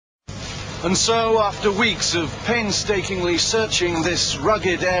And so, after weeks of painstakingly searching this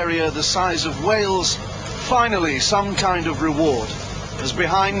rugged area the size of Wales, finally some kind of reward. As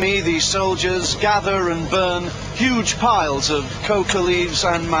behind me the soldiers gather and burn huge piles of coca leaves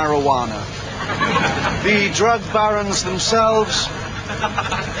and marijuana. The drug barons themselves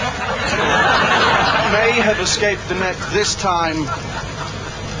may have escaped the net this time,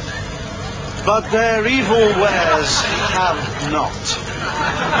 but their evil wares have not.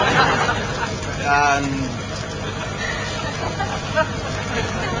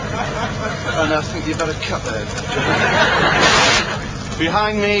 And I think you better cut there.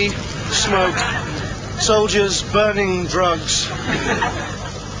 Behind me, smoke, soldiers burning drugs.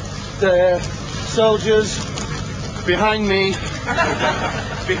 There, soldiers. Behind me,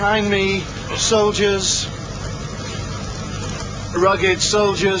 soldiers. Rugged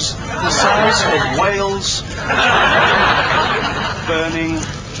soldiers, the size of Wales, burning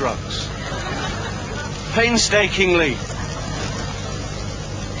drugs. Painstakingly.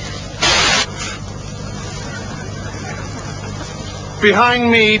 Behind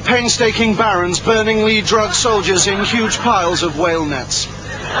me, painstaking barons burningly drug soldiers in huge piles of whale nets.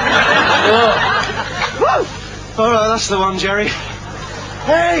 Oh. All right, that's the one, Jerry.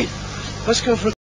 Hey, let's go for a